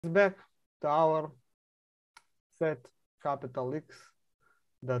back to our set capital X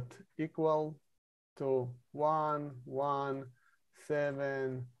that equal to 1, 1,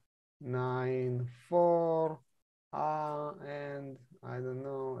 7, 9, 4, and I don't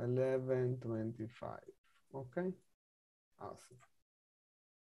know, 11, 25. Okay, awesome.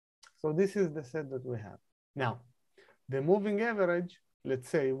 So this is the set that we have. Now, the moving average, let's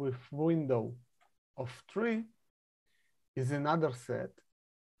say with window of 3, is another set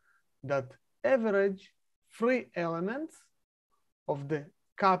that average 3 elements of the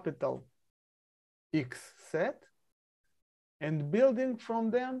capital X set and building from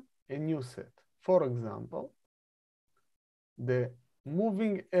them a new set. For example, the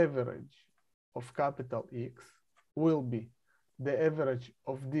moving average of capital X will be the average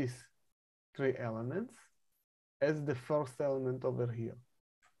of these 3 elements as the first element over here.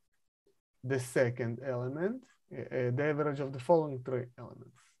 The second element, the average of the following 3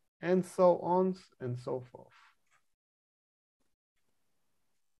 elements, and so on and so forth.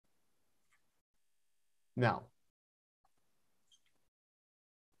 Now,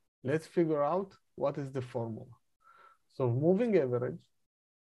 let's figure out what is the formula. So moving average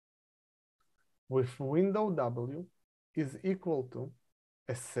with window W is equal to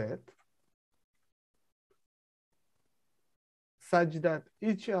a set such that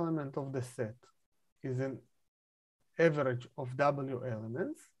each element of the set is an average of W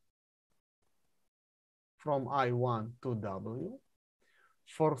elements from I1 to W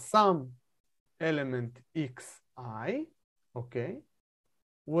for some element Xi, okay,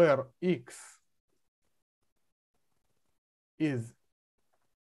 where X is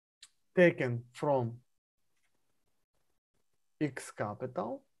taken from X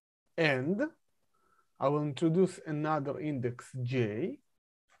capital, and I will introduce another index J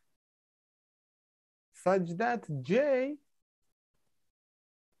such that J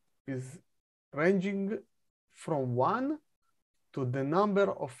is ranging from 1 to the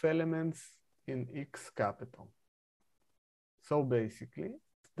number of elements in X capital. So basically,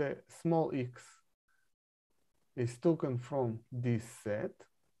 the small x is taken from this set,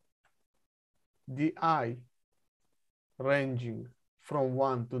 the I ranging from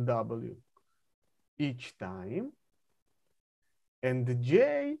 1 to W each time, and the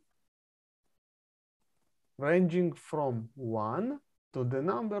J ranging from 1 to the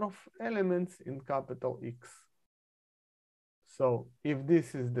number of elements in capital X. So if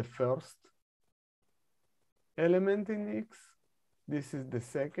this is the first element in X, this is the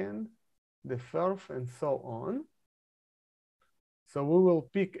second, the fourth, and so on. So we will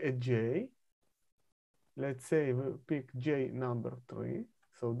pick a J. Let's say we'll pick J number 3.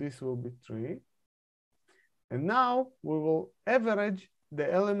 So this will be 3. And now we will average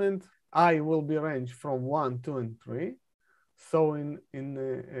the element I will be ranged from 1, 2, and 3. So in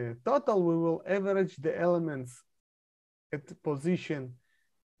total, we will average the elements at position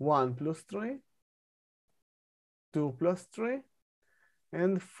 1 plus 3, 2 plus 3,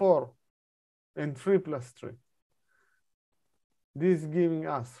 and 4, and 3 plus 3. This giving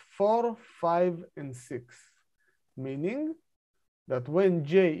us 4, 5, and 6, meaning that when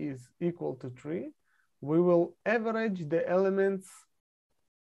J is equal to 3, we will average the elements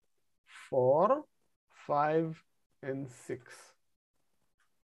 4, 5, and 6.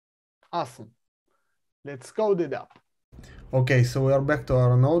 Awesome. Let's code it up. Okay, so we are back to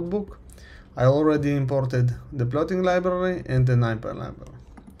our notebook. I already imported the plotting library and the NumPy library.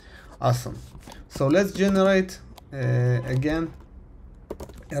 Awesome. So let's generate again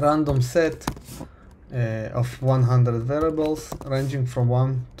a random set of 100 variables ranging from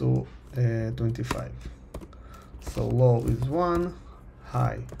 1 to 25. So low is 1,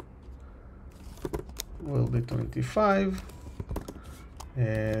 high will be 25,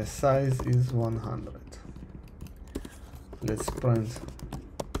 size is 100. Let's print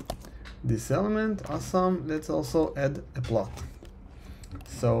this element. Awesome. Let's also add a plot.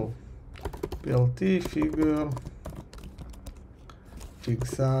 So plt figure fig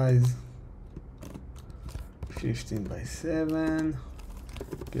size 15 by 7,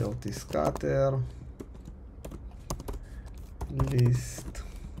 plt scatter list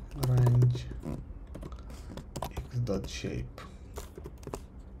range x dot shape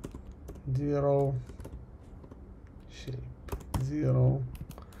 0, shape 0,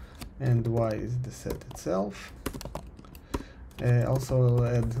 and y is the set itself. Also we'll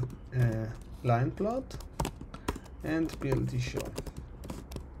add a line plot and plt show.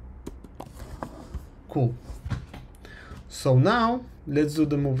 Cool. So now let's do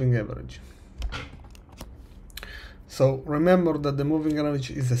the moving average. So remember that the moving average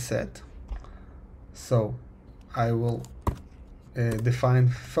is a set. So I will define,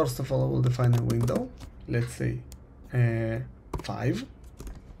 first of all, I will define a window. Let's say 5.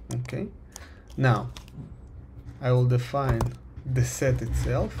 Okay. Now, I will define the set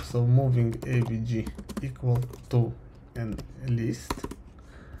itself. So moving AVG equal to an list.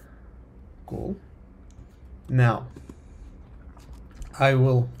 Cool. Now, I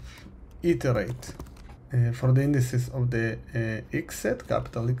will iterate for the indices of the X set,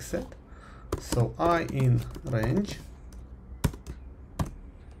 capital X set. So I in range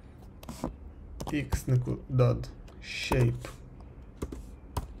X dot shape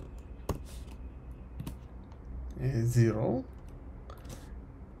 0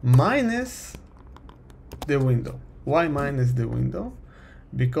 minus the window. Why minus the window?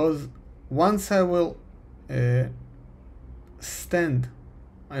 Because once I will stand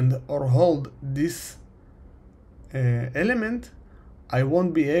and or hold this element, I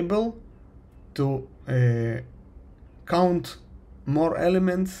won't be able to count more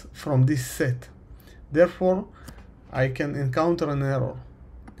elements from this set. Therefore, I can encounter an error.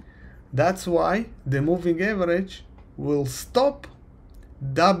 That's why the moving average will stop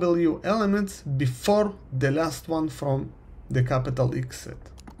W elements before the last one from the capital X set.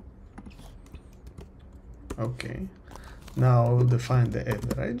 Okay, now I will define the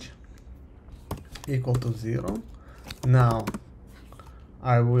average equal to 0. Now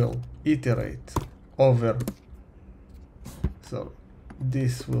I will iterate over, so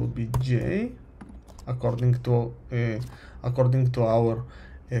this will be J according to our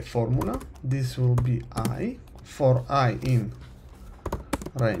formula. This will be I for I in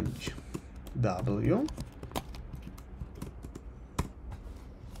range W.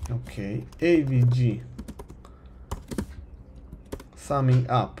 Okay, AVG summing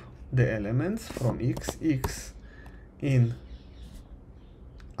up the elements from X in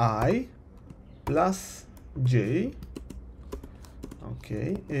I plus J.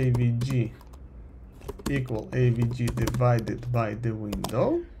 Okay, AVG equal AVG divided by the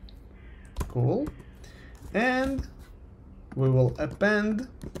window. Cool. And we will append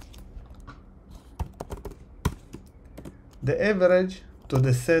the average to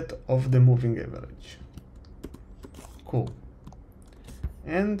the set of the moving average. Cool.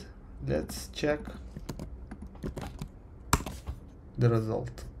 And let's check the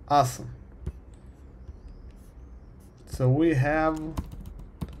result. Awesome. So we have,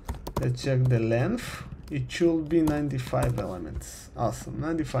 let's check the length. It should be 95 elements. Awesome,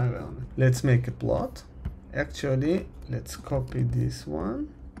 95 elements. Let's make a plot. Actually, let's copy this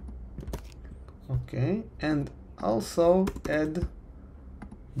one. Okay, and also add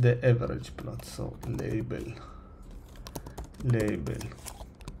the average plot. So label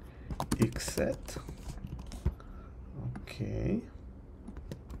X set. Okay.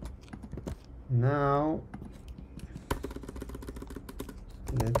 Now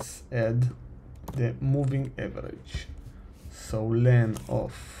let's add the moving average. So len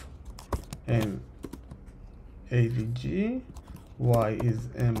of MAVG, Y is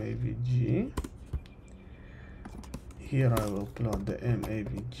MAVG. Here I will plot the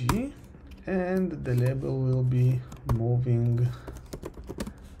MAVG and the label will be moving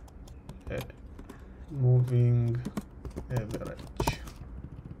average.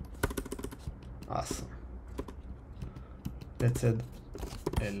 Awesome. Let's add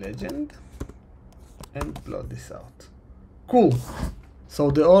a legend and plot this out. Cool.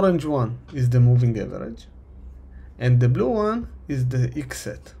 So the orange one is the moving average and the blue one is the X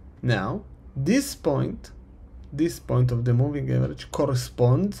set. Now this point of the moving average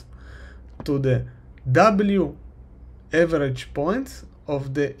corresponds to the W average points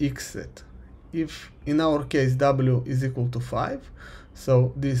of the X set. If in our case W is equal to 5,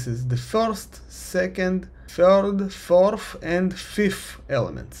 so this is the first, second, third, fourth, and fifth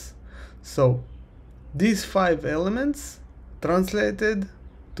elements. So these 5 elements translated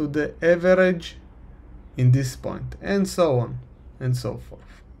to the average in this point, and so on and so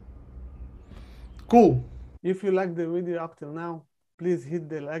forth. Cool. If you liked the video up till now, please hit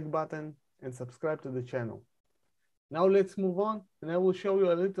the like button and subscribe to the channel. Now let's move on, and I will show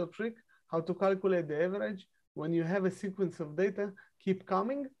you a little trick how to calculate the average when you have a sequence of data keep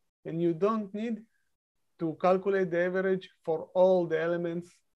coming and you don't need to calculate the average for all the elements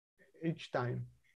each time.